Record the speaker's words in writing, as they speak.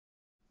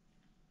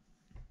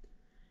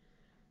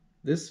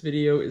This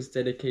video is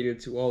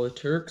dedicated to all the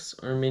Turks,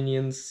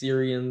 Armenians,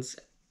 Syrians,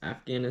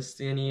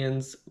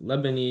 Afghanistanians,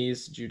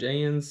 Lebanese,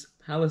 Judeans,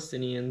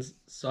 Palestinians,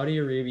 Saudi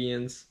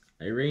Arabians,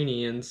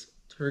 Iranians,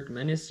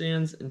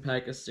 Turkmenistans, and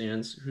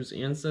Pakistans whose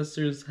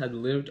ancestors had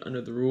lived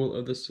under the rule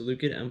of the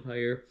Seleucid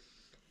Empire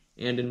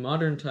and in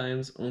modern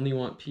times only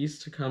want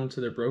peace to come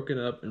to their broken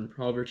up and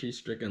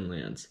poverty-stricken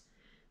lands.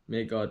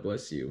 May God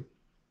bless you.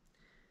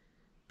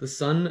 The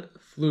sun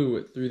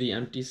flew through the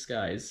empty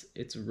skies.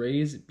 Its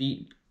rays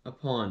beat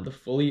upon the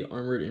fully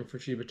armored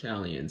infantry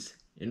battalions.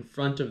 In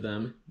front of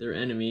them, their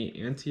enemy,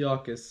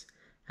 Antiochus,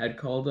 had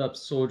called up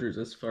soldiers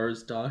as far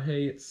as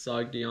Dahe,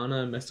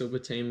 Sogdiana,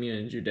 Mesopotamia,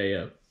 and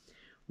Judea,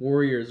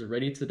 warriors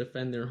ready to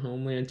defend their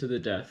homeland to the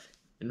death.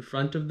 In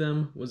front of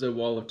them was a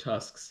wall of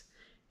tusks,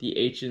 the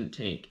ancient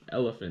tank,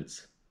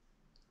 elephants.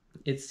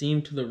 It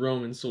seemed to the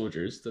Roman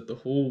soldiers that the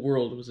whole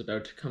world was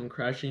about to come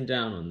crashing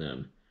down on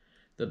them.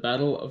 The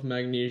Battle of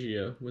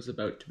Magnesia was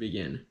about to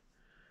begin.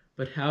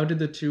 But how did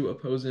the two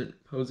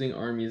opposing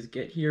armies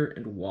get here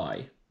and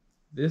why?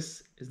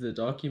 This is the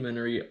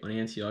documentary on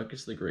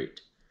Antiochus the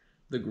Great,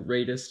 the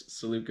greatest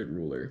Seleucid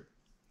ruler.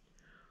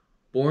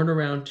 Born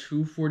around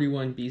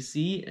 241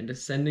 BC and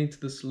ascending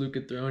to the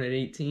Seleucid throne at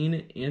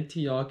 18,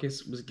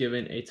 Antiochus was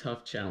given a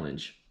tough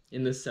challenge.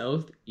 In the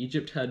south,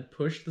 Egypt had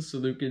pushed the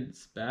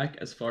Seleucids back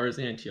as far as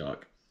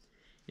Antioch.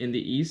 In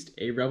the east,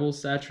 a rebel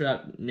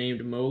satrap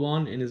named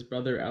Molon and his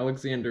brother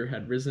Alexander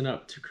had risen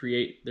up to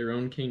create their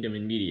own kingdom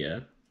in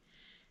Media.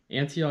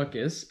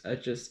 Antiochus,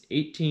 at just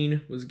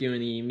 18, was given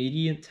the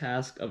immediate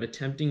task of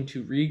attempting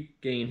to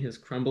regain his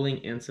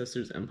crumbling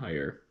ancestors'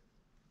 empire.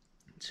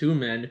 Two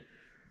men,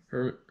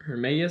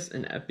 Hermeias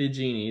and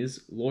Epigenes,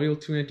 loyal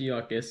to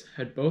Antiochus,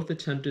 had both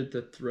attempted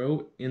to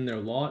throw in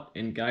their lot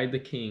and guide the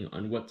king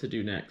on what to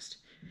do next.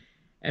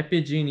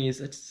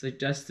 Epigenes had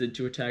suggested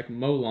to attack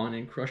Molon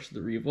and crush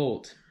the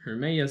revolt.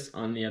 Hermeias,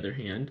 on the other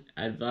hand,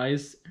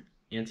 advised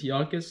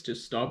Antiochus to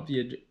stop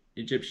the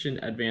Egyptian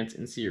advance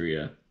in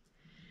Syria.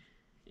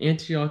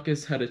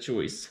 Antiochus had a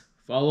choice: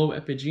 follow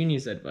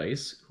Epigenes'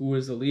 advice, who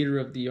was the leader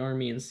of the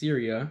army in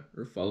Syria,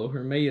 or follow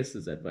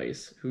Hermeias'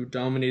 advice, who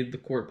dominated the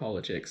court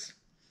politics.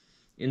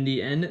 In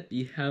the end,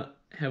 the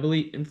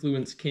heavily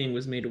influenced king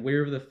was made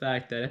aware of the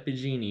fact that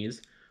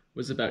Epigenes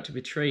was about to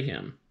betray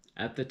him.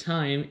 At the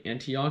time,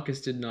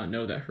 Antiochus did not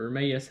know that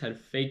Hermeias had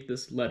faked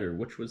this letter,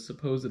 which was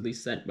supposedly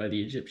sent by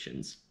the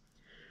Egyptians.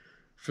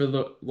 For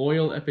the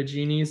loyal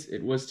Epigenes,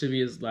 it was to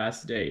be his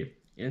last day.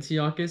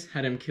 Antiochus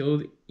had him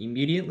killed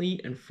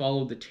immediately and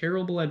followed the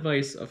terrible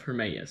advice of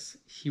Hermeias.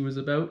 He was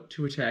about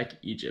to attack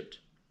Egypt.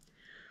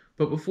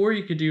 But before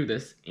he could do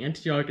this,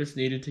 Antiochus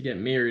needed to get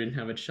married and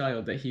have a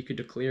child that he could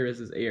declare as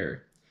his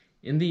heir.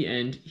 In the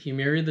end, he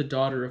married the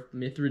daughter of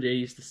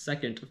Mithridates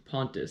II of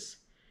Pontus,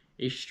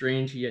 a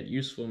strange yet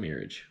useful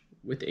marriage.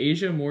 With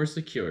Asia more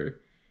secure,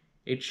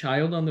 a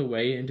child on the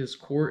way, and his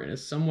court in a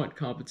somewhat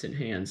competent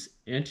hands,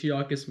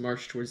 Antiochus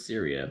marched towards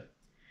Syria.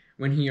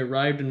 When he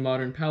arrived in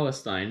modern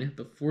Palestine,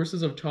 the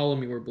forces of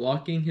Ptolemy were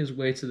blocking his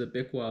way to the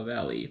Biqua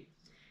Valley.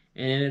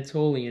 An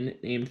Anatolian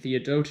named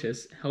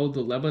Theodotus held the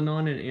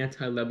Lebanon and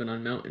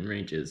anti-Lebanon mountain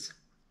ranges.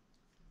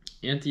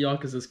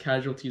 Antiochus's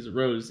casualties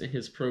rose and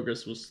his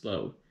progress was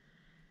slow.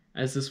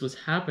 As this was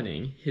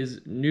happening,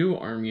 his new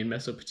army in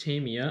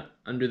Mesopotamia,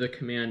 under the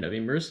command of a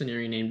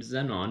mercenary named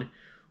Zenon,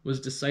 was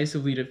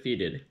decisively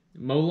defeated.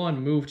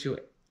 Molon moved to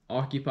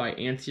occupy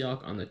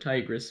Antioch on the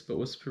Tigris, but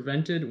was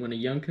prevented when a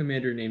young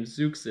commander named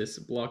Zeuxis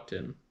blocked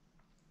him.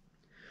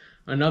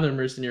 Another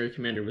mercenary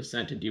commander was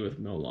sent to deal with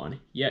Molon,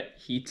 yet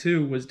he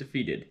too was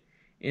defeated.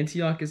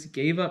 Antiochus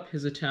gave up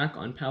his attack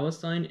on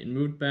Palestine and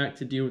moved back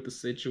to deal with the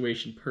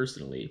situation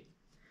personally.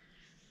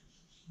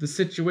 The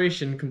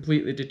situation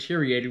completely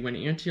deteriorated when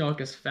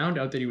Antiochus found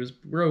out that he was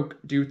broke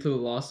due to the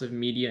loss of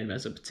Media and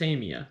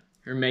Mesopotamia.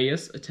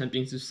 Hermeias,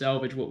 attempting to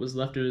salvage what was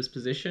left of his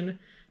position,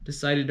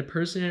 decided to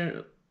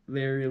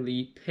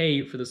personally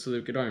pay for the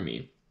Seleucid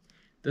army.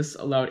 This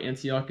allowed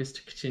Antiochus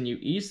to continue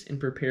east and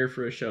prepare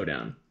for a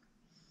showdown.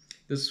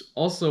 This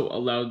also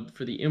allowed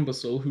for the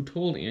imbecile who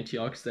told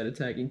Antiochus that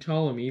attacking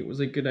Ptolemy was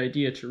a good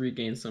idea to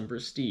regain some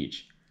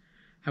prestige.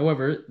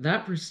 However,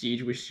 that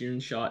prestige was soon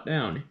shot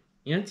down.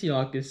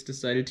 Antiochus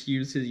decided to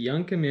use his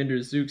young commander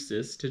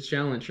Zeuxis to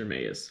challenge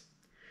Hermeias.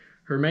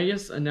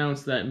 Hermeias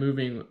announced that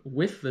moving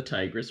with the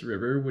Tigris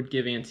River would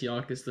give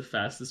Antiochus the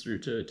fastest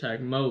route to attack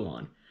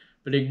Molon,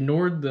 but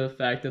ignored the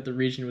fact that the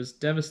region was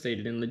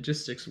devastated and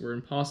logistics were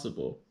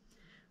impossible.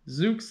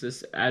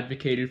 Zeuxis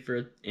advocated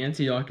for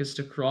Antiochus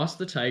to cross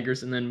the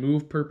Tigris and then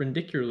move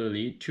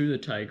perpendicularly to the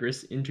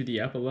Tigris into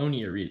the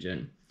Apollonia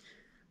region.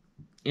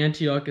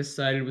 Antiochus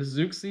sided with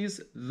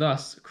Zeuxis,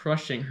 thus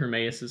crushing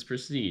Hermeias'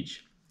 prestige.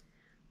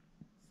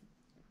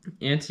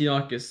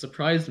 Antiochus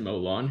surprised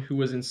Molon, who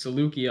was in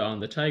Seleucia on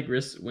the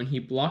Tigris, when he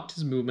blocked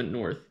his movement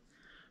north.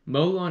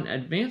 Molon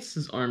advanced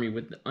his army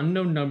with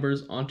unknown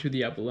numbers onto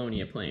the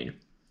Apollonia plain.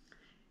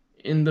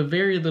 In the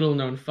very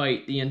little-known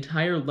fight, the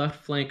entire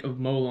left flank of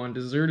Molon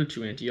deserted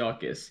to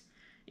Antiochus.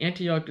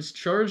 Antiochus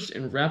charged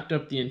and wrapped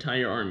up the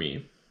entire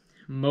army.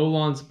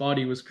 Molon's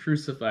body was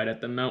crucified at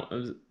the Mount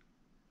of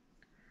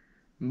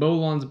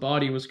Molon's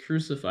body was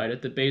crucified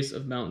at the base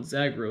of Mount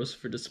Zagros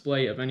for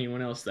display of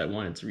anyone else that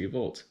wanted to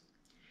revolt.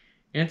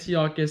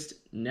 Antiochus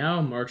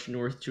now marched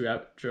north to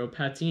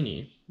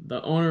Atropatene.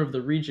 The owner of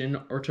the region,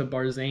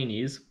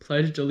 Artabarzanes,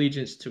 pledged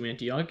allegiance to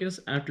Antiochus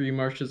after he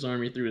marched his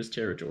army through his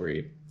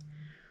territory.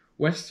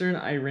 Western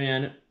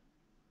Iran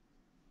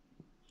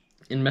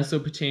and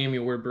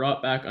Mesopotamia were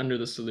brought back under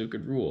the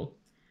Seleucid rule.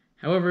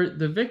 However,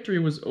 the victory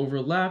was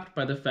overlapped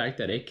by the fact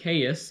that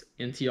Achaeus,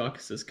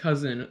 Antiochus's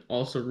cousin,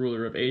 also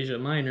ruler of Asia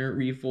Minor,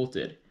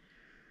 revolted.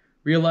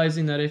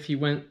 Realizing that if he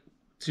went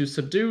to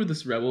subdue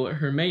this rebel,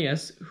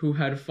 Hermaeus, who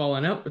had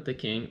fallen out with the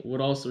king,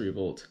 would also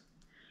revolt.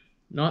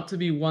 Not to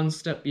be one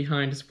step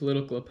behind his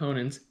political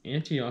opponents,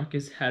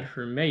 Antiochus had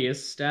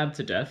Hermaeus stabbed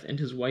to death and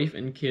his wife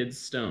and kids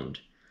stoned.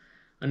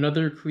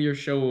 Another clear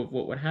show of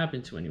what would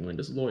happen to anyone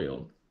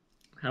disloyal.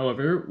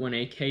 However, when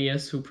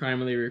Achaeus, who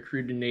primarily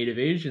recruited native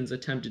Asians,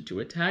 attempted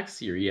to attack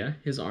Syria,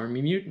 his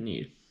army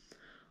mutinied.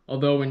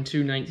 Although in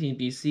 219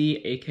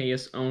 BC,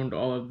 Achaeus owned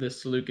all of the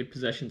Seleucid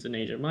possessions in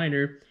Asia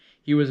Minor,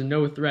 he was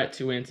no threat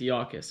to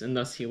Antiochus, and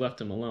thus he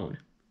left him alone.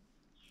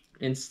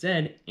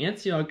 Instead,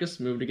 Antiochus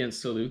moved against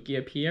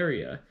Seleucia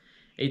Pieria,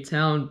 a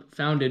town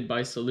founded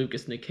by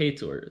Seleucus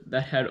Nicator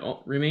that had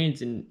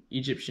remained in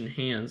Egyptian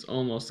hands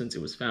almost since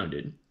it was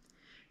founded.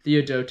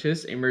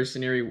 Theodotus, a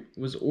mercenary,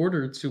 was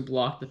ordered to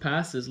block the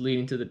passes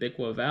leading to the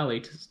Biqua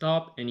Valley to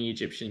stop any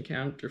Egyptian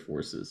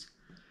counterforces.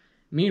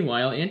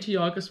 Meanwhile,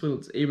 Antiochus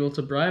was able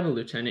to bribe a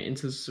lieutenant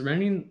into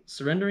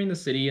surrendering the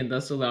city and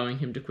thus allowing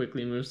him to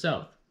quickly move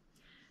south.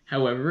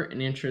 However, an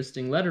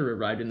interesting letter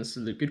arrived in the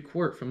Seleucid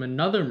court from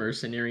another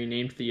mercenary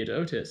named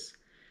Theodotus.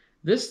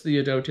 This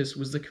Theodotus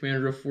was the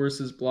commander of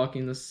forces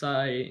blocking the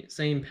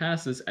same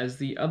passes as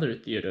the other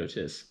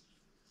Theodotus.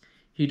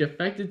 He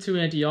defected to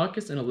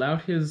Antiochus and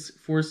allowed his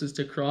forces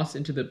to cross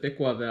into the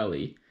Biqua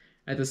Valley.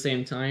 At the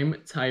same time,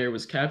 Tyre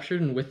was captured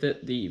and with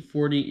it the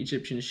 40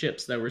 Egyptian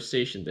ships that were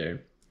stationed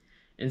there.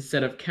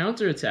 Instead of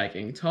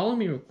counterattacking,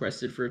 Ptolemy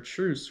requested for a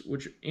truce,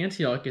 which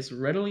Antiochus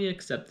readily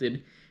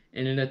accepted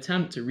in an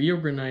attempt to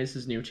reorganize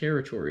his new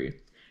territory.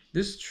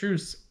 This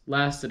truce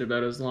lasted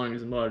about as long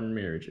as modern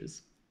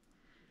marriages.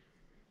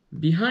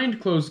 Behind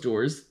closed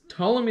doors,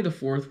 Ptolemy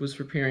IV was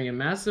preparing a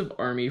massive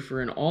army for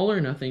an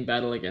all-or-nothing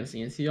battle against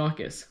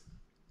Antiochus.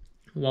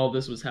 While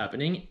this was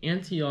happening,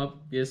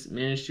 Antiochus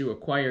managed to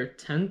acquire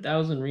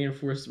 10,000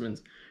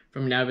 reinforcements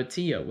from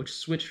Nabatea, which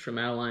switched from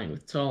allying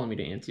with Ptolemy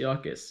to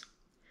Antiochus.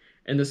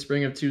 In the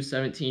spring of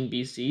 217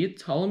 BC,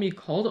 Ptolemy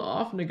called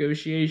off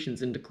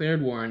negotiations and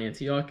declared war on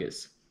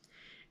Antiochus.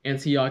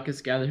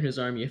 Antiochus gathered his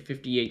army of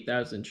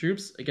 58,000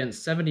 troops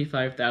against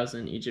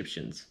 75,000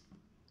 Egyptians.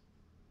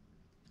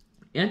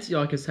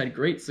 Antiochus had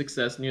great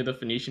success near the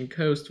Phoenician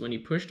coast when he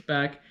pushed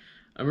back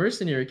a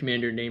mercenary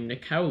commander named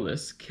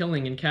Nicolaus,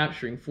 killing and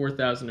capturing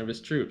 4,000 of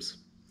his troops.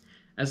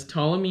 As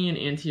Ptolemy and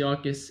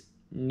Antiochus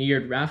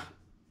neared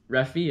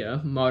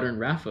Raphia, modern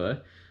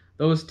Rafah,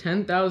 those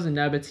 10,000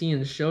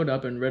 Nabateans showed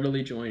up and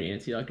readily joined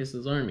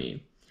Antiochus's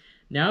army.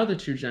 Now the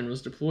two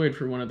generals deployed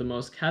for one of the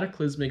most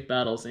cataclysmic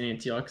battles in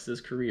Antiochus's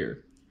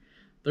career.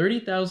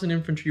 30,000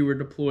 infantry were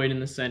deployed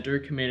in the center,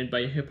 commanded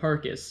by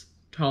Hipparchus.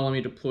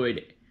 Ptolemy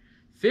deployed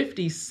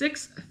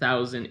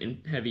 56,000 in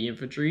heavy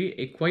infantry,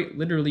 a quite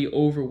literally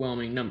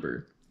overwhelming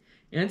number.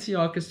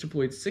 Antiochus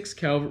deployed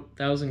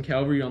 6,000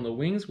 cavalry on the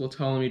wings, while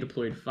Ptolemy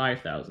deployed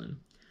 5,000.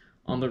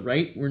 On the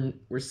right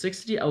were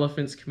 60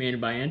 elephants commanded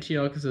by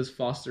Antiochus's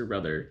foster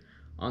brother.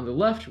 On the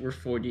left were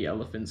 40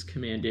 elephants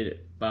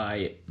commanded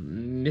by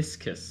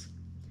Miscus.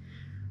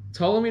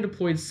 Ptolemy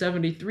deployed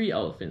 73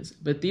 elephants,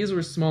 but these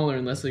were smaller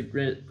and less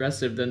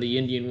aggressive than the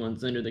Indian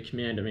ones under the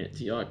command of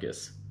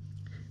Antiochus.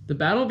 The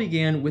battle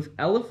began with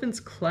elephants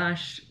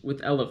clashed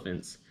with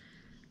elephants.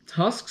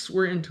 Tusks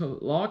were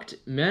interlocked,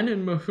 men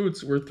and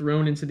mahouts were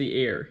thrown into the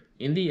air.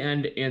 In the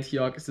end,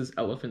 Antiochus's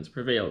elephants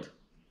prevailed.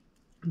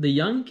 The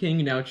young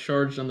king now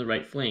charged on the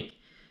right flank.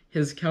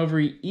 His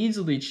cavalry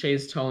easily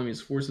chased Ptolemy's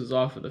forces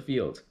off of the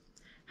field.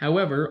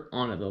 However,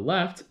 on the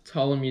left,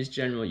 Ptolemy's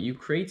general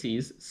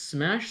Eucrates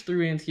smashed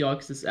through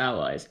Antiochus's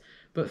allies,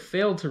 but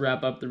failed to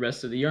wrap up the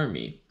rest of the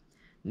army.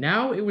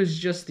 Now it was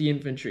just the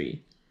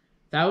infantry.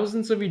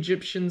 Thousands of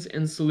Egyptians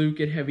and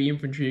Seleucid heavy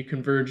infantry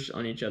converged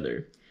on each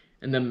other.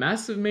 In the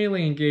massive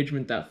melee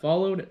engagement that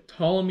followed,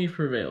 Ptolemy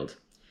prevailed.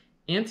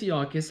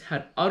 Antiochus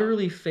had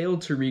utterly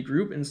failed to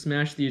regroup and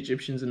smash the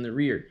Egyptians in the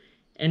rear,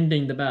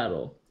 ending the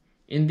battle.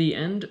 In the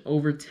end,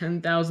 over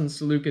 10,000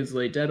 Seleucids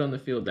lay dead on the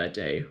field that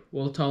day,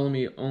 while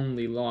Ptolemy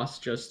only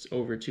lost just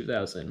over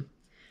 2,000.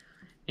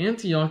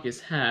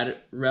 Antiochus had,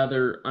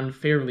 rather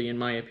unfairly in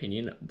my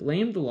opinion,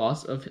 blamed the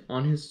loss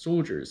on his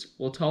soldiers,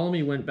 while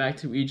Ptolemy went back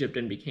to Egypt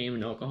and became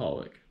an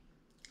alcoholic.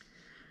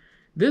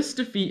 This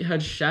defeat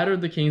had shattered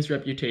the king's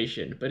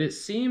reputation, but he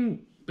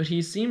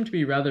seemed to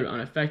be rather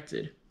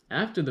unaffected.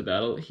 After the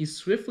battle, he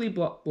swiftly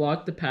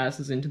blocked the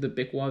passes into the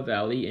Biqua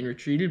Valley and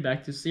retreated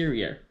back to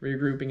Syria,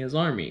 regrouping his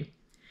army.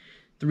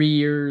 3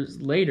 years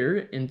later,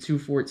 in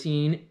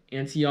 214,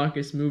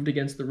 Antiochus moved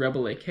against the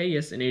rebel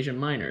Achaeus in Asia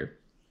Minor.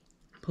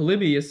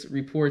 Polybius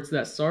reports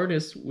that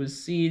Sardis was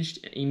sieged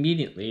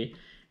immediately,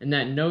 and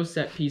that no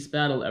set-piece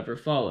battle ever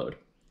followed.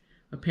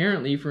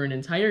 Apparently, for an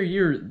entire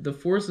year, the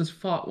forces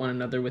fought one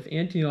another, with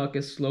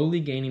Antiochus slowly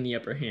gaining the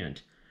upper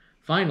hand.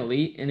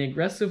 Finally, an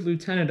aggressive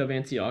lieutenant of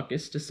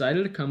Antiochus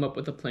decided to come up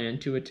with a plan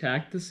to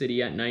attack the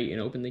city at night and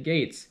open the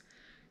gates.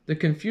 The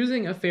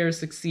confusing affair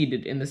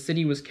succeeded, and the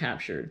city was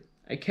captured.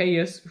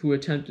 Achaeus, who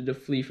attempted to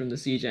flee from the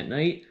siege at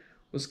night,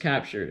 was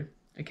captured.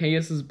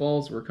 Achaeus's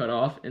balls were cut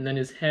off, and then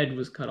his head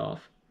was cut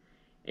off.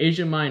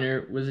 Asia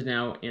Minor was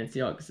now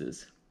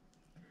Antiochus's.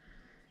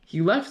 He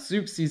left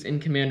Zeuxis in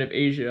command of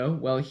Asia,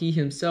 while he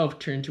himself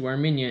turned to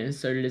Armenia and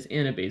started his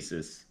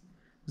Anabasis.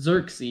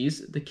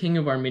 Xerxes, the king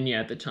of Armenia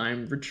at the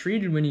time,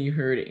 retreated when he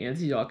heard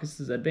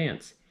Antiochus's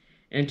advance.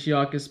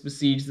 Antiochus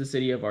besieged the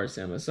city of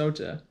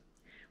Samosata.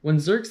 When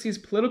Xerxes'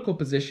 political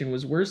position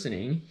was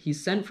worsening, he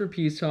sent for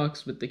peace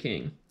talks with the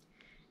king.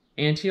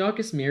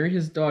 Antiochus married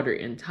his daughter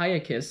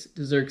Antiochus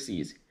to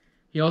Xerxes.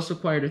 He also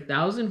acquired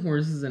 1,000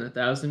 horses and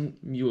 1,000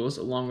 mules,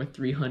 along with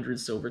 300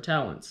 silver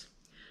talents.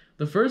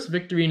 The first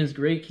victory in his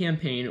great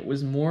campaign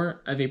was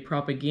more of a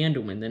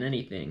propaganda win than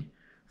anything.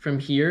 From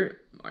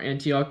here,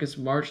 Antiochus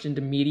marched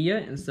into Media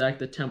and sacked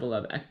the temple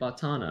of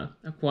Ecbatana,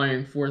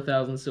 acquiring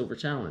 4,000 silver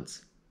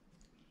talents.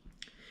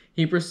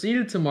 He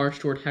proceeded to march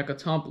toward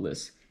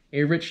Hecatopolis,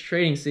 a rich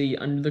trading city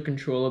under the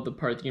control of the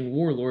Parthian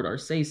warlord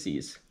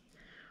Arsaces.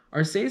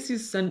 Arsaces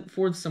sent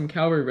forth some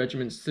cavalry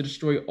regiments to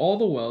destroy all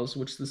the wells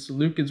which the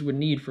Seleucids would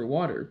need for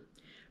water.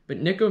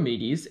 But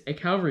Nicomedes, a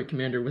cavalry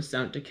commander, was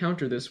sent to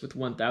counter this with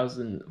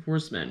 1,000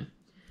 horsemen.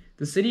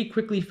 The city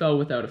quickly fell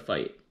without a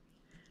fight.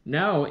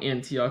 Now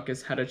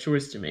Antiochus had a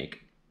choice to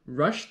make: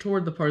 rush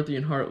toward the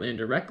Parthian heartland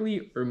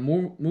directly, or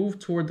move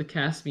toward the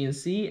Caspian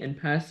Sea and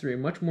pass through a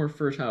much more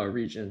fertile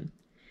region.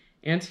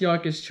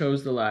 Antiochus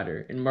chose the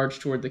latter and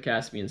marched toward the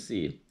Caspian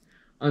Sea.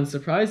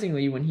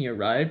 Unsurprisingly, when he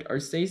arrived,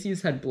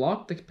 Arsaces had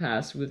blocked the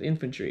pass with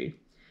infantry.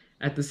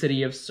 At the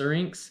city of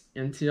Syrinx,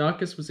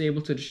 Antiochus was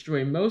able to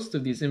destroy most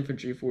of these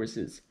infantry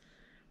forces.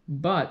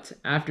 But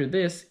after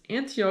this,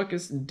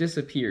 Antiochus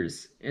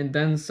disappears, and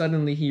then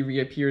suddenly he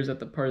reappears at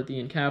the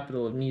Parthian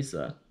capital of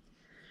Nisa.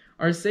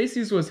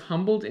 Arsaces was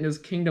humbled and his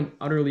kingdom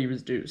utterly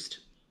reduced.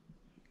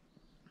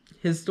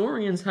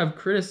 Historians have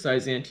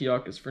criticized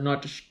Antiochus for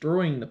not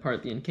destroying the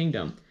Parthian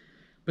kingdom,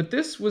 but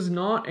this was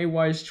not a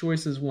wise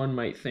choice as one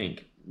might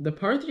think. The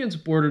Parthians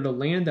bordered a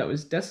land that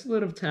was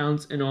desolate of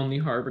towns and only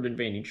harbored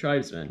invading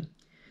tribesmen.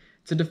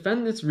 To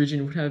defend this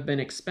region would have been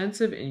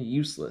expensive and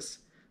useless,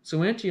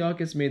 so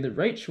Antiochus made the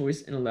right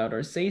choice and allowed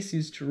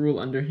Arsaces to rule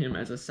under him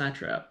as a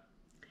satrap.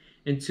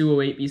 In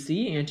 208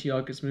 BC,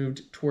 Antiochus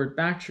moved toward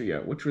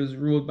Bactria, which was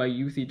ruled by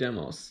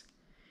Euthydemus.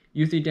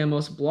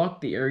 Euthydemus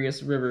blocked the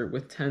Aras River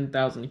with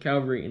 10,000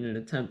 cavalry in an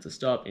attempt to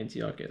stop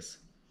Antiochus.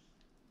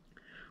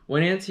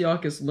 When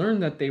Antiochus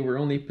learned that they were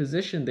only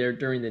positioned there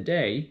during the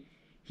day,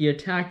 he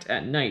attacked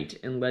at night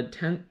and led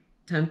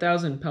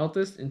 10,000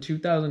 peltasts and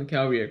 2,000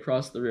 cavalry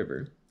across the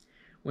river.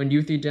 When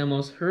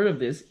Euthydemus heard of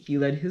this, he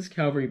led his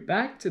cavalry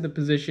back to the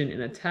position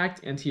and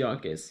attacked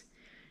Antiochus.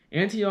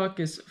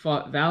 Antiochus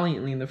fought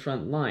valiantly in the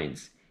front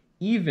lines,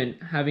 even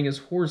having his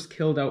horse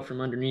killed out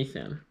from underneath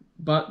him,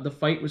 but the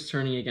fight was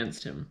turning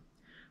against him.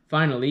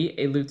 Finally,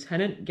 a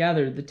lieutenant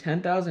gathered the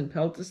 10,000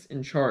 peltasts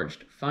and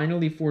charged,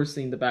 finally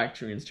forcing the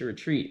Bactrians to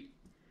retreat.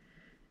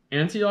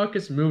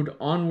 Antiochus moved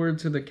onward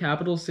to the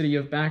capital city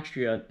of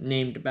Bactria,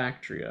 named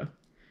Bactria.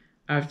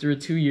 After a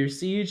 2-year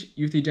siege,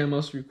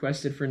 Euthydemus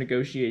requested for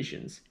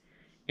negotiations.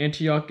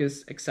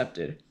 Antiochus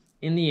accepted.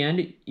 In the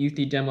end,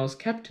 Euthydemus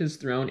kept his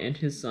throne, and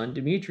his son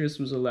Demetrius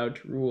was allowed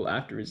to rule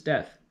after his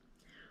death.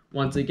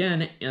 Once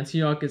again,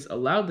 Antiochus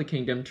allowed the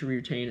kingdom to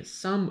retain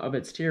some of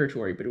its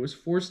territory, but it was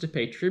forced to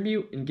pay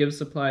tribute and give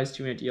supplies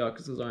to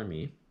Antiochus's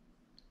army.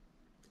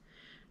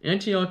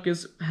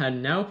 Antiochus had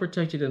now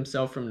protected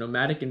himself from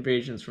nomadic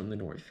invasions from the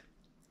north.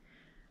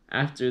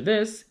 After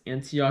this,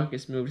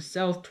 Antiochus moved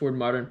south toward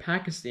modern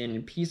Pakistan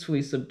and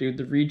peacefully subdued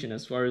the region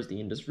as far as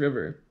the Indus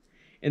River.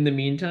 In the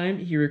meantime,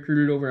 he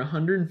recruited over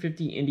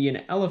 150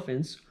 Indian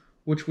elephants,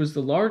 which was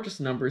the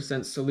largest number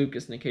since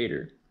Seleucus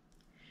Nicator.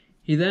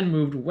 He then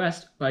moved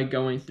west by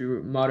going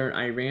through modern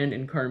Iran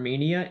and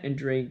Carmania and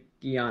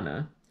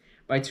Dragiana.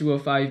 By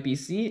 205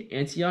 BC,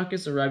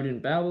 Antiochus arrived in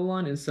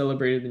Babylon and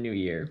celebrated the new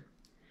year.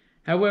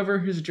 However,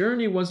 his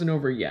journey wasn't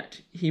over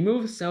yet. He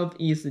moved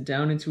southeast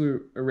down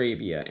into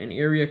Arabia, an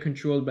area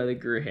controlled by the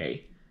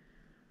Gurhei.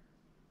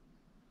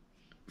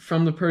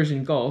 From the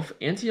Persian Gulf,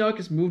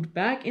 Antiochus moved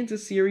back into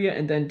Syria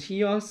and then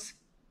Chios,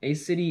 a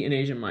city in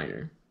Asia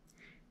Minor.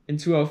 In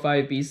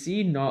 205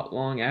 BC, not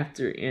long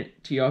after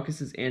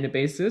Antiochus's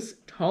Anabasis,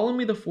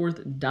 Ptolemy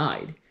IV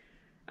died.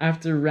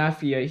 After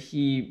Raphia,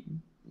 he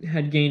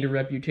had gained a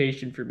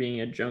reputation for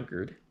being a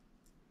drunkard.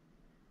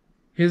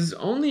 His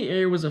only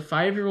heir was a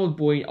 5-year-old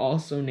boy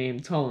also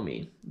named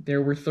Ptolemy.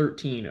 There were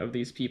 13 of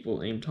these people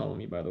named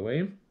Ptolemy, by the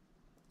way.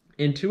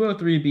 In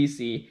 203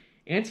 BC,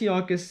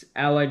 Antiochus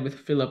allied with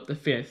Philip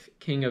V,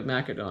 king of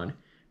Macedon,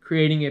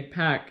 creating a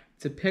pact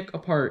to pick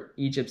apart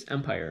Egypt's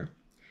empire.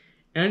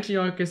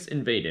 Antiochus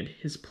invaded.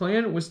 His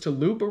plan was to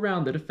loop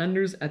around the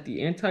defenders at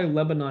the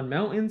anti-Lebanon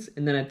mountains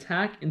and then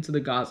attack into the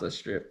Gaza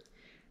Strip.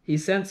 He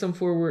sent some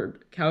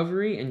forward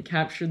cavalry and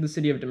captured the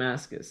city of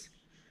Damascus.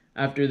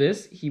 After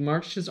this, he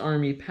marched his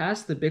army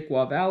past the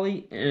Bikwa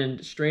Valley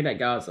and straight at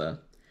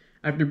Gaza.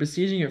 After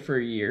besieging it for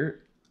a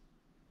year,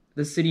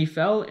 the city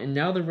fell, and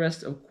now the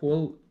rest of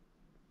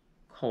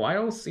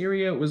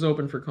Syria was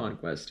open for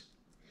conquest.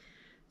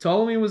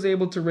 Ptolemy was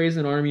able to raise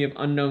an army of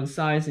unknown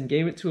size and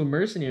gave it to a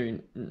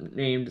mercenary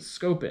named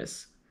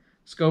Scopas.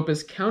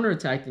 Scopas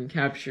counterattacked and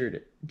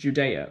captured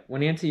Judea.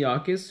 When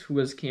Antiochus, who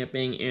was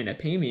camping in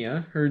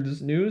Apamea, heard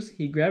this news,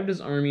 he grabbed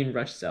his army and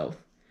rushed south.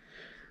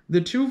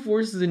 The two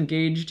forces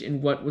engaged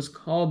in what was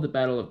called the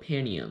Battle of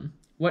Panium.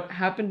 What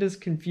happened is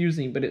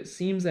confusing, but it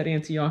seems that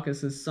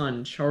Antiochus'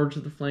 son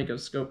charged the flank of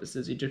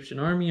Scopas' Egyptian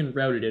army and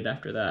routed it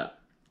after that.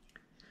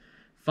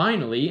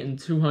 Finally, in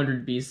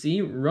 200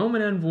 BC,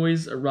 Roman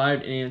envoys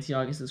arrived in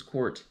Antiochus'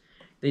 court.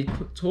 They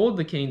told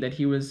the king that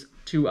he was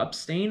to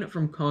abstain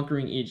from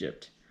conquering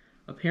Egypt.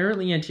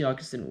 Apparently,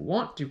 Antiochus didn't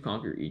want to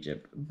conquer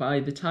Egypt. By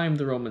the time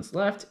the Romans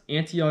left,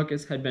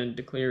 Antiochus had been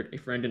declared a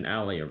friend and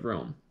ally of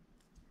Rome.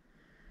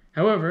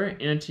 However,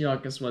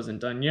 Antiochus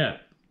wasn't done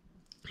yet.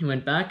 He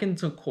went back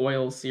into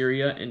Coil,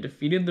 Syria, and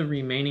defeated the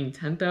remaining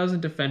 10,000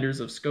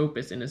 defenders of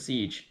Scopas in a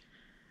siege.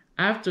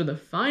 After the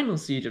final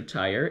siege of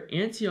Tyre,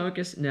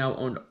 Antiochus now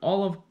owned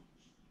all of,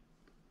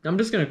 I'm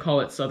just going to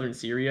call it southern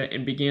Syria,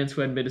 and began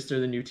to administer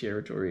the new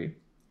territory.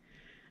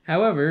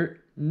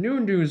 However, new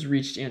news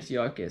reached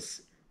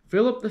Antiochus.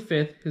 Philip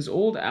V, his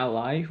old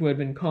ally, who had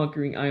been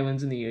conquering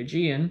islands in the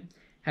Aegean,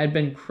 had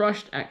been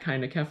crushed at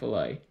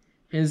Kynokephalae.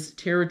 His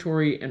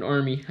territory and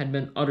army had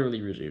been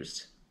utterly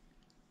reduced.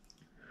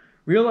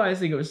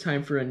 Realizing it was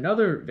time for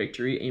another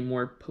victory, a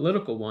more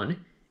political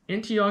one,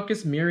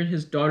 Antiochus married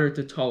his daughter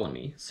to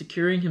Ptolemy,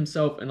 securing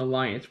himself an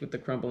alliance with the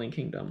crumbling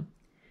kingdom.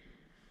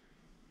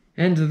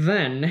 And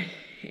then,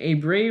 a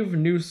brave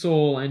new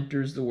soul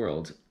enters the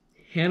world,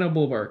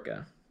 Hannibal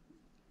Barca.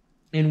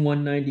 In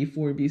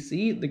 194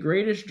 BC, the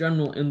greatest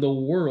general in the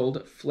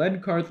world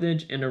fled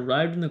Carthage and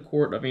arrived in the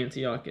court of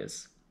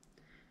Antiochus.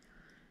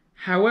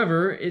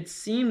 However, it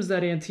seems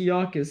that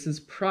Antiochus'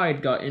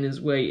 pride got in his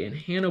way and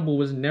Hannibal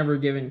was never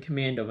given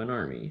command of an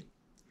army.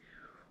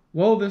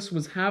 While this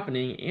was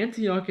happening,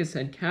 Antiochus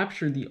had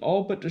captured the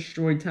all but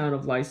destroyed town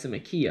of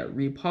Lysimachia,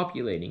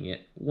 repopulating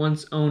it,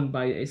 once owned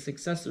by a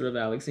successor of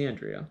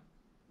Alexandria,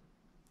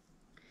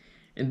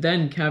 and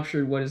then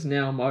captured what is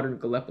now modern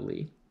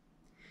Gallipoli.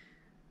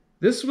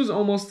 This was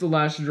almost the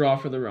last draw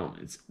for the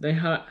Romans. They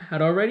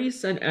had already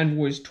sent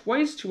envoys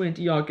twice to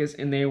Antiochus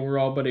and they were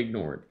all but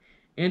ignored.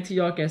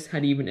 Antiochus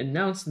had even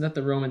announced that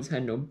the Romans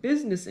had no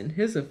business in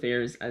his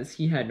affairs as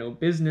he had no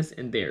business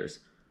in theirs,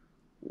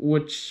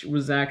 which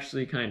was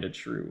actually kind of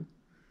true.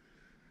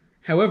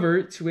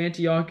 However, to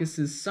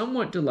Antiochus'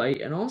 somewhat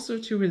delight and also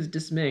to his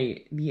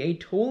dismay, the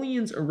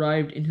Aetolians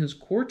arrived in his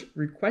court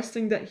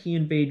requesting that he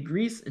invade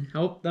Greece and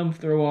help them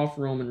throw off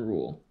Roman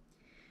rule.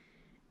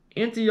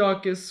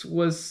 Antiochus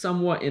was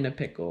somewhat in a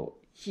pickle.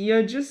 He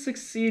had just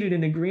succeeded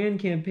in a grand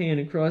campaign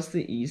across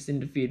the east and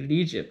defeated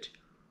Egypt.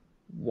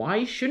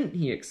 Why shouldn't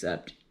he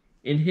accept?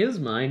 In his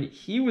mind,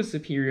 he was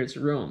superior to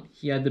Rome.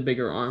 He had the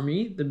bigger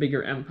army, the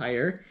bigger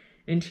empire,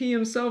 and he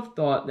himself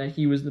thought that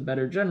he was the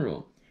better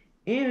general.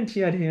 And he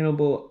had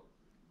Hannibal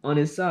on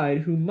his side,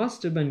 who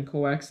must have been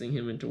coaxing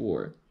him into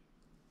war.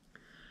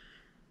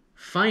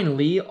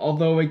 Finally,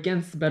 although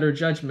against better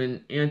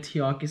judgment,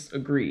 Antiochus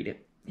agreed.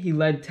 He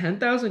led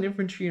 10,000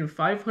 infantry and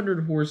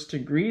 500 horse to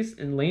Greece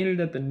and landed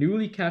at the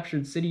newly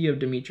captured city of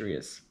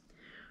Demetrius.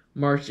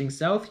 Marching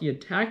south, he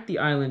attacked the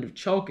island of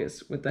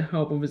Chalkis. With the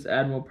help of his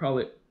admiral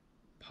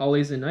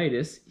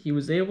Polyxenidas, he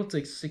was able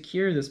to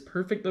secure this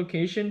perfect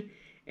location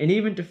and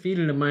even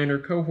defeated a minor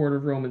cohort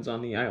of Romans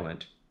on the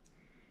island.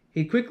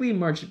 He quickly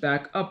marched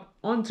back up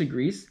onto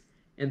Greece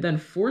and then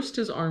forced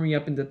his army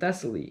up into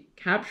Thessaly,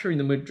 capturing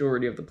the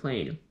majority of the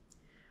plain.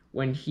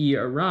 When he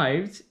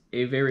arrived,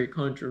 a very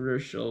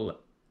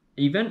controversial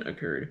event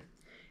occurred.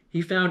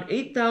 He found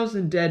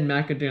 8,000 dead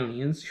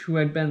Macedonians who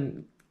had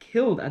been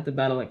killed at the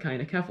battle at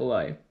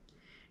Kynokephalae.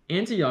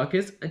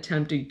 Antiochus,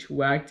 attempting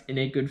to act in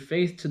a good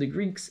faith to the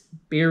Greeks,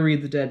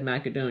 buried the dead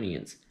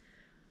Macedonians.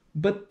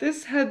 But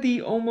this had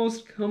the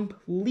almost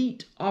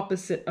complete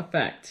opposite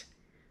effect.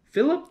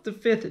 Philip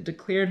V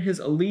declared his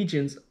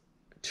allegiance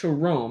to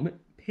Rome,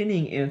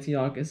 pinning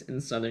Antiochus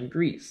in southern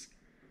Greece.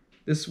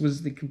 This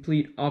was the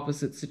complete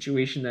opposite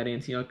situation that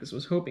Antiochus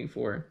was hoping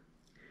for.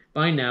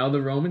 By now,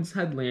 the Romans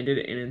had landed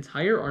an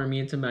entire army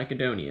into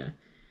Macedonia.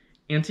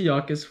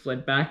 Antiochus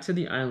fled back to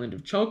the island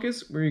of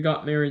Chalkis, where he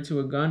got married to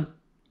a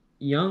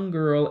young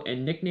girl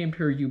and nicknamed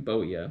her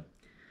Euboea.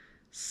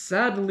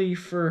 Sadly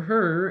for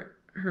her,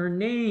 her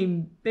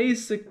name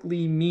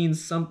basically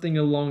means something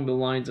along the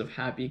lines of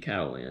Happy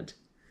Cowland.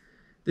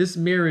 This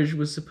marriage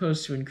was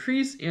supposed to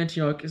increase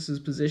Antiochus'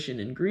 position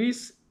in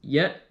Greece,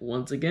 yet,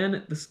 once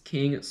again, the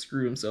king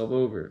screwed himself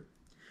over.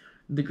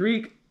 The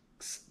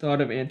Greeks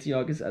thought of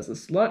Antiochus as a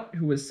slut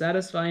who was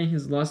satisfying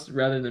his lust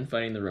rather than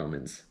fighting the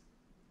Romans.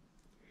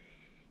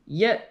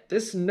 Yet,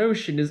 this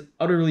notion is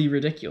utterly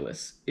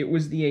ridiculous. It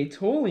was the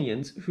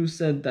Aetolians who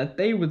said that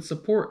they would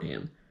support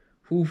him,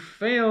 who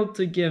failed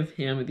to give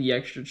him the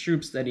extra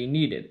troops that he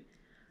needed,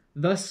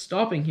 thus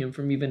stopping him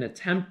from even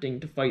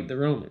attempting to fight the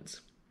Romans.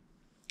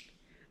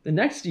 The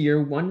next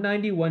year,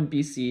 191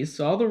 BC,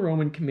 saw the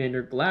Roman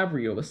commander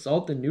Glabrio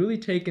assault the newly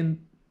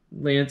taken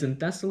lands in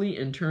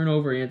Thessaly and turn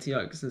over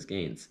Antiochus's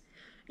gains.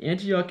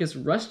 Antiochus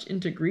rushed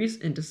into Greece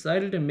and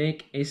decided to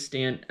make a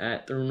stand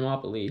at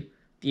Thermopylae,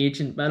 the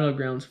ancient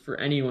battlegrounds for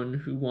anyone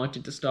who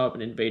wanted to stop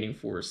an invading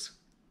force.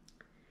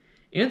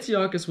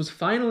 Antiochus was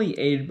finally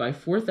aided by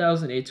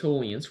 4,000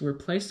 Aetolians who were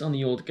placed on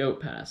the old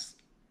Goat Pass.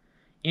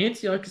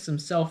 Antiochus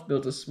himself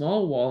built a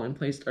small wall and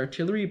placed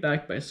artillery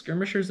backed by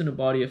skirmishers and a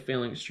body of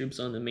phalanx troops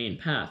on the main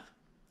path.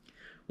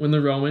 When the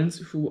Romans,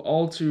 who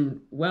all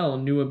too well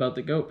knew about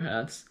the Goat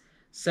Paths,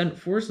 sent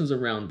forces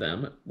around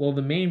them, while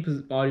the main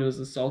body was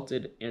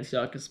assaulted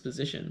Antiochus'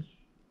 position.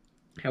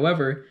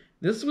 However,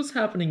 this was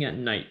happening at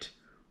night.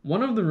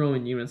 One of the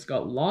Roman units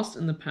got lost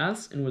in the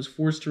paths and was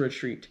forced to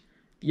retreat.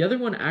 The other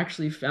one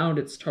actually found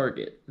its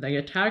target. They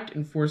attacked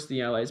and forced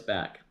the allies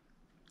back.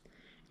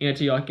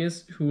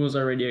 Antiochus, who was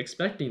already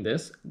expecting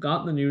this,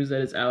 got the news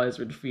that his allies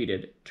were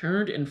defeated,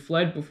 turned and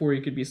fled before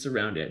he could be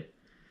surrounded.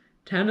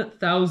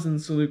 10,000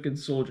 Seleucid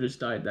soldiers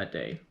died that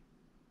day.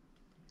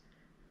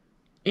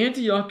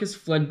 Antiochus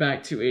fled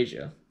back to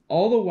Asia.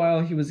 All the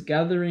while he was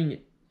gathering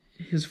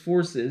his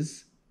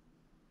forces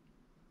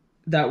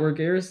that were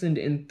garrisoned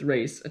in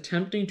Thrace,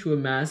 attempting to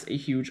amass a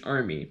huge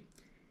army.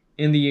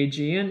 In the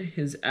Aegean,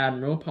 his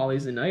admiral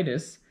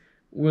Polyxenidas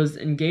was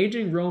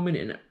engaging Roman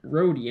and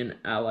Rhodian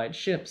allied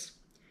ships.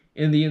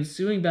 In the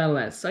ensuing battle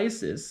at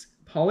Cysus,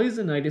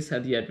 Polyxenidas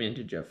had the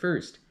advantage at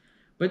first,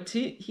 but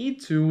he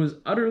too was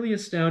utterly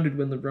astounded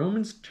when the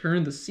Romans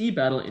turned the sea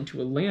battle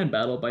into a land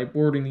battle by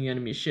boarding the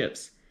enemy's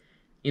ships.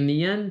 In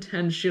the end,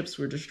 10 ships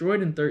were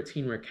destroyed and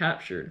 13 were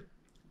captured.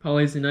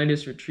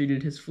 Polyxenidas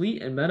retreated his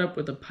fleet and met up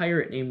with a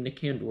pirate named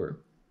Nicander.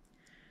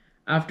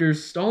 After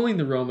stalling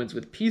the Romans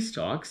with peace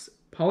talks,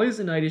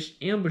 Polyxenidas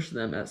ambushed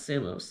them at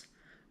Samos.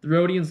 The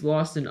Rhodians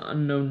lost an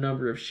unknown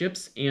number of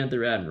ships and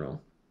their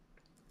admiral.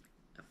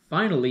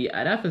 Finally,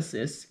 at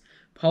Ephesus,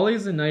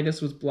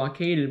 Polyxenidas was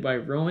blockaded by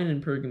Roman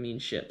and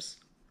Pergamene ships.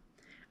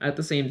 At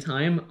the same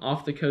time,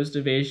 off the coast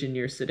of Asia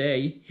near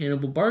Sidé,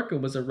 Hannibal Barca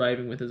was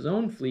arriving with his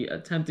own fleet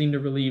attempting to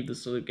relieve the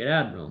Seleucid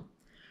admiral.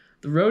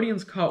 The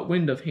Rhodians caught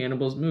wind of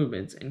Hannibal's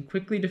movements and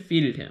quickly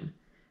defeated him.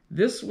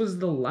 This was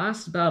the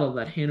last battle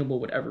that Hannibal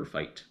would ever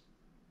fight.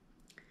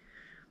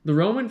 The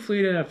Roman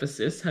fleet at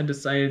Ephesus had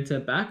decided to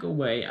back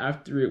away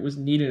after it was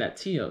needed at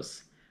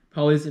Chios.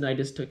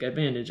 Polyxenidas took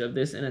advantage of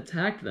this and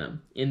attacked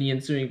them. In the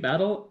ensuing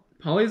battle,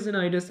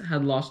 Polyxenidas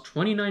had lost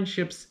 29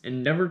 ships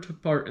and never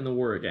took part in the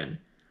war again.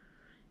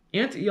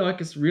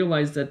 Antiochus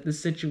realized that this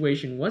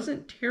situation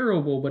wasn't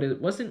terrible, but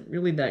it wasn't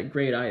really that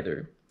great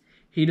either.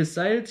 He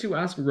decided to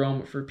ask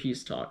Rome for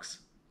peace talks,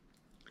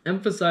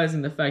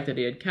 emphasizing the fact that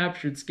he had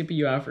captured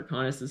Scipio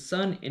Africanus'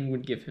 son and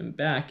would give him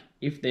back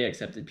if they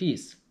accepted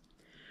peace.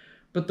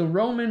 But the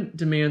Roman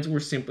demands were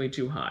simply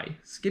too high.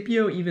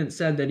 Scipio even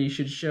said that he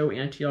should show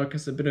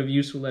Antiochus a bit of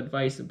useful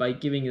advice by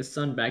giving his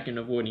son back and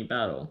avoiding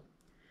battle.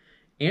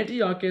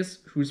 Antiochus,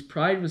 whose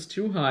pride was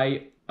too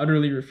high,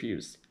 utterly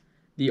refused.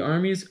 The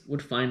armies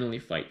would finally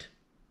fight.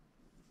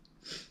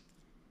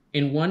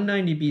 In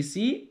 190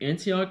 BC,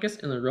 Antiochus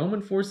and the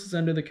Roman forces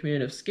under the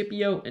command of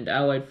Scipio and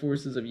allied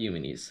forces of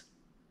Eumenes.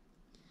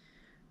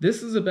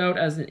 This is about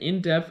as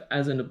in-depth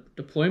as a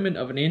deployment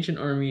of an ancient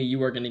army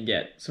you are going to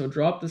get, so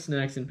drop the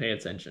snacks and pay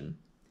attention.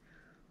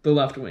 The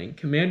left wing,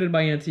 commanded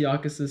by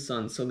Antiochus'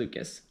 son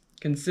Seleucus,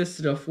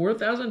 consisted of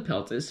 4,000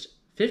 Peltists,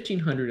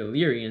 1,500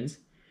 Illyrians,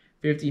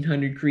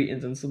 1,500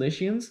 Cretans and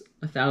Cilicians,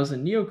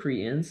 1,000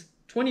 Neo-Cretans,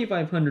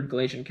 2,500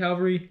 Galatian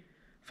cavalry,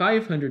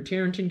 500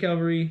 Tarentine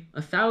cavalry,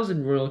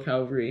 1,000 royal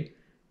cavalry,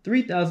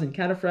 3,000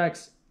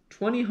 cataphracts,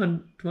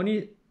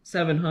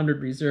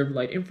 2,700 reserve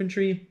light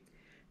infantry,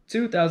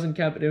 2,000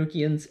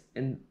 Cappadocians,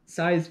 and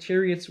sized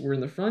chariots were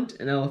in the front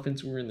and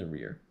elephants were in the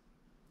rear.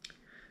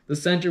 The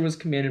center was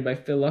commanded by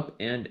Philip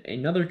and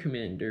another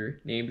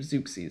commander named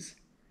Zeuxis.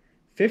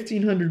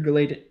 1,500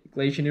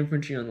 Galatian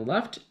infantry on the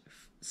left,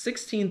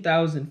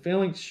 16,000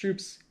 phalanx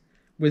troops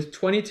with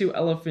 22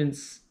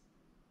 elephants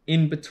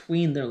in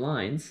between their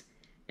lines,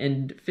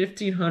 and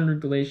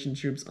 1,500 Galatian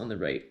troops on the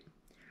right.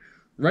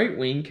 Right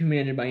wing,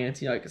 commanded by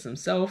Antiochus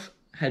himself,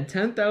 had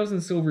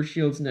 10,000 silver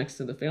shields next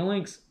to the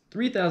phalanx,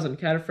 3,000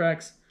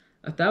 cataphracts,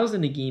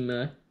 1,000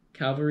 Agema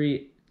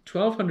cavalry,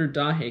 1,200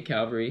 Dahe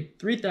cavalry,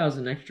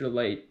 3,000 extra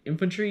light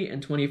infantry,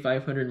 and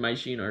 2,500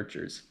 Mysian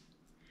archers.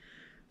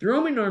 The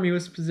Roman army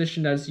was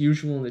positioned as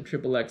usual in the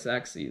triple X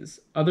axes,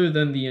 other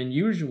than the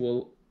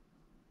usual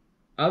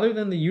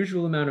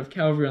amount of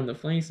cavalry on the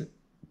flanks and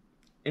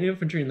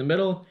infantry in the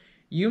middle.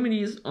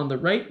 Eumenes on the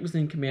right was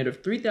in command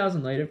of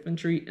 3,000 light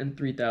infantry and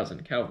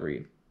 3,000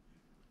 cavalry.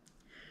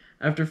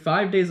 After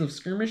 5 days of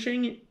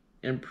skirmishing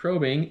and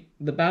probing,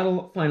 the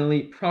battle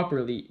finally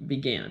properly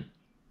began.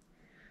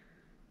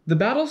 The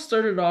battle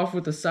started off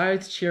with a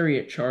sized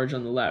chariot charge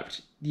on the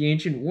left. The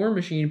ancient war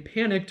machine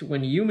panicked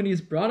when Eumenes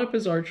brought up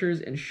his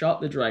archers and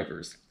shot the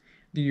drivers.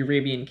 The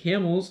Arabian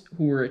camels,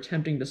 who were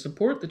attempting to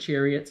support the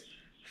chariots,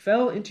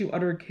 fell into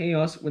utter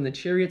chaos when the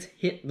chariots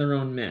hit their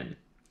own men.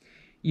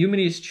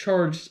 Eumenes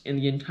charged, and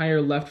the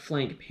entire left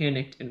flank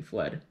panicked and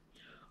fled.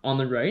 On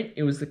the right,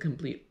 it was the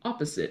complete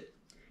opposite.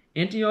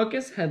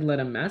 Antiochus had led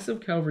a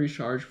massive cavalry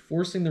charge,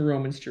 forcing the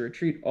Romans to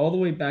retreat all the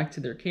way back to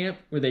their camp,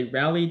 where they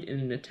rallied in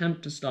an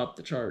attempt to stop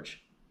the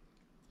charge.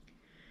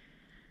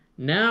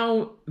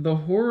 Now, the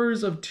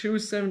horrors of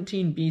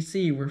 217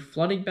 BC were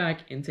flooding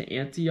back into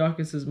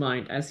Antiochus's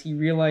mind as he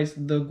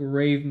realized the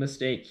grave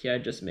mistake he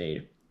had just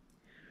made.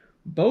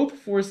 Both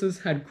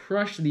forces had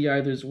crushed the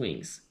either's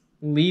wings,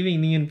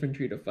 leaving the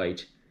infantry to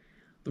fight.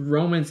 The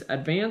Romans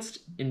advanced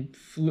and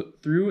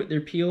threw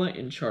their pila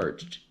and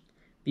charged.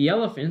 The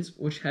elephants,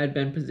 which had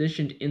been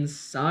positioned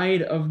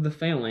inside of the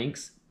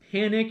phalanx,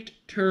 panicked,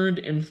 turned,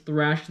 and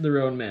thrashed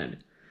their own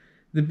men.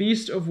 The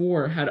beast of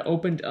war had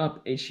opened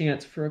up a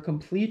chance for a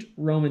complete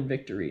Roman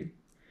victory.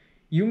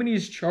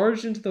 Eumenes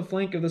charged into the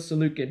flank of the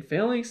Seleucid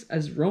phalanx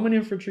as Roman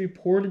infantry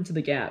poured into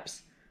the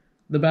gaps.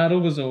 The battle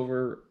was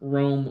over.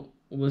 Rome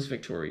was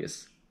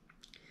victorious.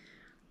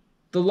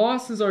 The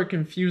losses are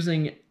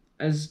confusing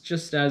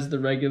just as the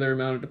regular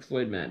amount of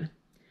deployed men.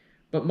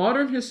 But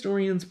modern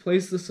historians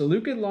place the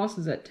Seleucid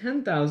losses at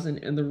 10,000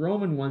 and the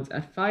Roman ones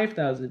at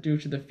 5,000 due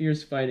to the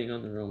fierce fighting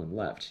on the Roman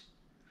left.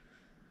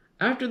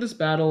 After this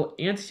battle,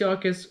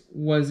 Antiochus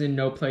was in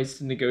no place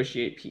to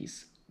negotiate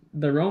peace.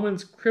 The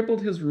Romans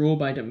crippled his rule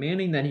by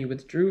demanding that he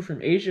withdrew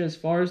from Asia as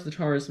far as the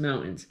Taurus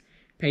Mountains,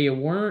 pay a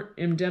war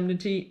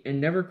indemnity,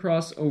 and never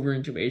cross over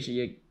into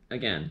Asia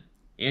again.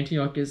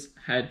 Antiochus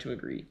had to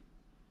agree.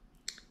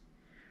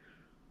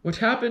 What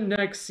happened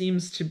next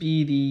seems to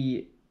be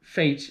the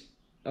fate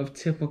of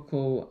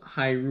typical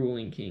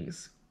high-ruling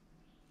kings.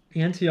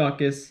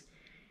 Antiochus,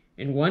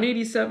 in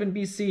 187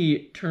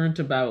 BC, turned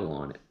to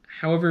Babylon.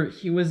 However,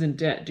 he was in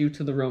debt due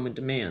to the Roman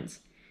demands.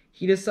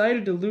 He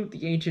decided to loot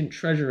the ancient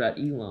treasure at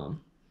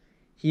Elam.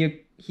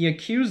 He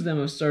accused them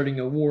of starting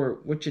a war,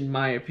 which in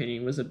my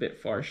opinion was a bit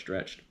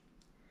far-stretched.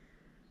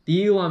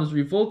 The Elams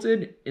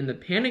revolted. In the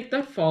panic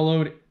that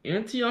followed,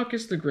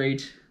 Antiochus the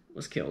Great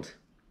was killed.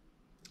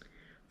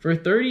 For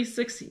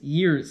 36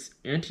 years,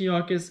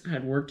 Antiochus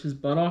had worked his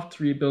butt off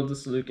to rebuild the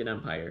Seleucid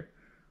Empire,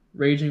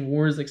 raging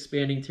wars,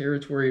 expanding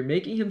territory,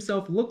 making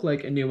himself look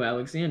like a new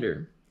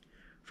Alexander.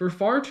 For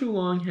far too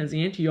long has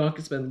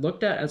Antiochus been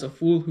looked at as a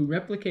fool who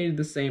replicated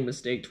the same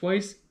mistake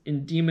twice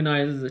and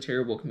demonized as a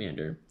terrible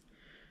commander.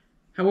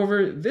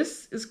 However,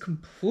 this is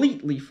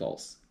completely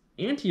false.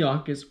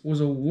 Antiochus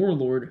was a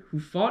warlord who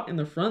fought in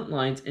the front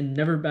lines and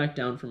never backed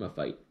down from a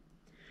fight.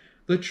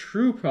 The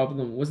true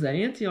problem was that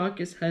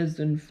Antiochus has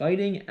been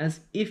fighting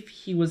as if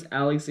he was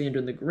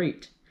Alexander the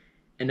Great.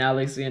 In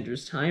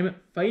Alexander's time,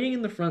 fighting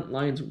in the front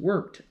lines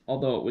worked,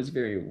 although it was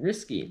very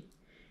risky.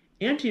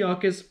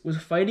 Antiochus was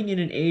fighting in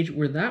an age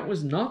where that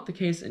was not the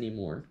case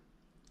anymore.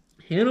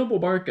 Hannibal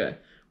Barca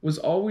was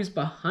always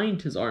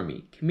behind his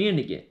army,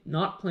 commanding it,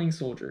 not playing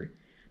soldier.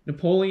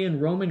 Napoleon,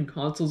 Roman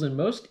consuls, and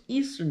most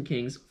Eastern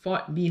kings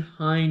fought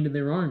behind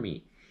their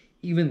army.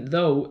 Even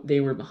though they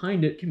were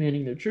behind it,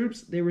 commanding their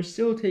troops, they were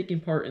still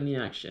taking part in the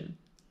action.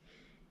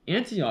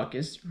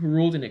 Antiochus, who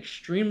ruled an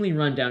extremely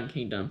run-down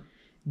kingdom,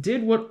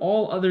 did what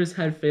all others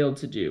had failed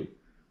to do: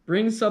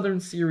 bring southern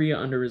Syria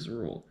under his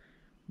rule,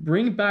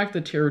 bring back the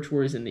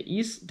territories in the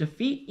east,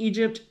 defeat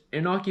Egypt,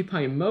 and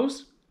occupy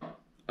most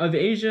of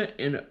Asia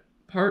and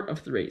part of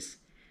Thrace.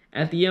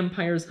 At the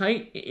empire's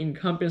height, it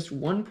encompassed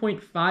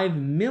 1.5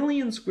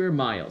 million square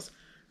miles,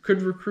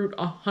 could recruit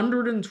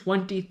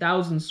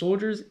 120,000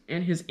 soldiers,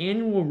 and his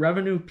annual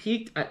revenue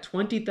peaked at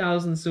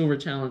 20,000 silver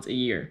talents a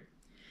year.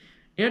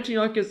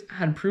 Antiochus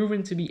had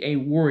proven to be a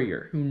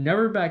warrior who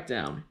never backed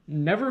down,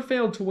 never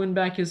failed to win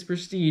back his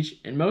prestige,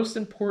 and most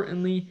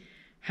importantly,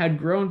 had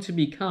grown to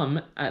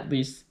become, at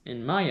least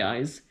in my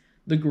eyes,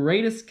 the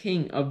greatest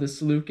king of the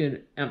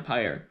Seleucid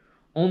Empire,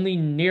 only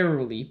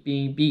narrowly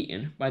being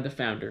beaten by the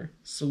founder,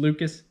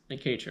 Seleucus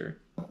Nicator.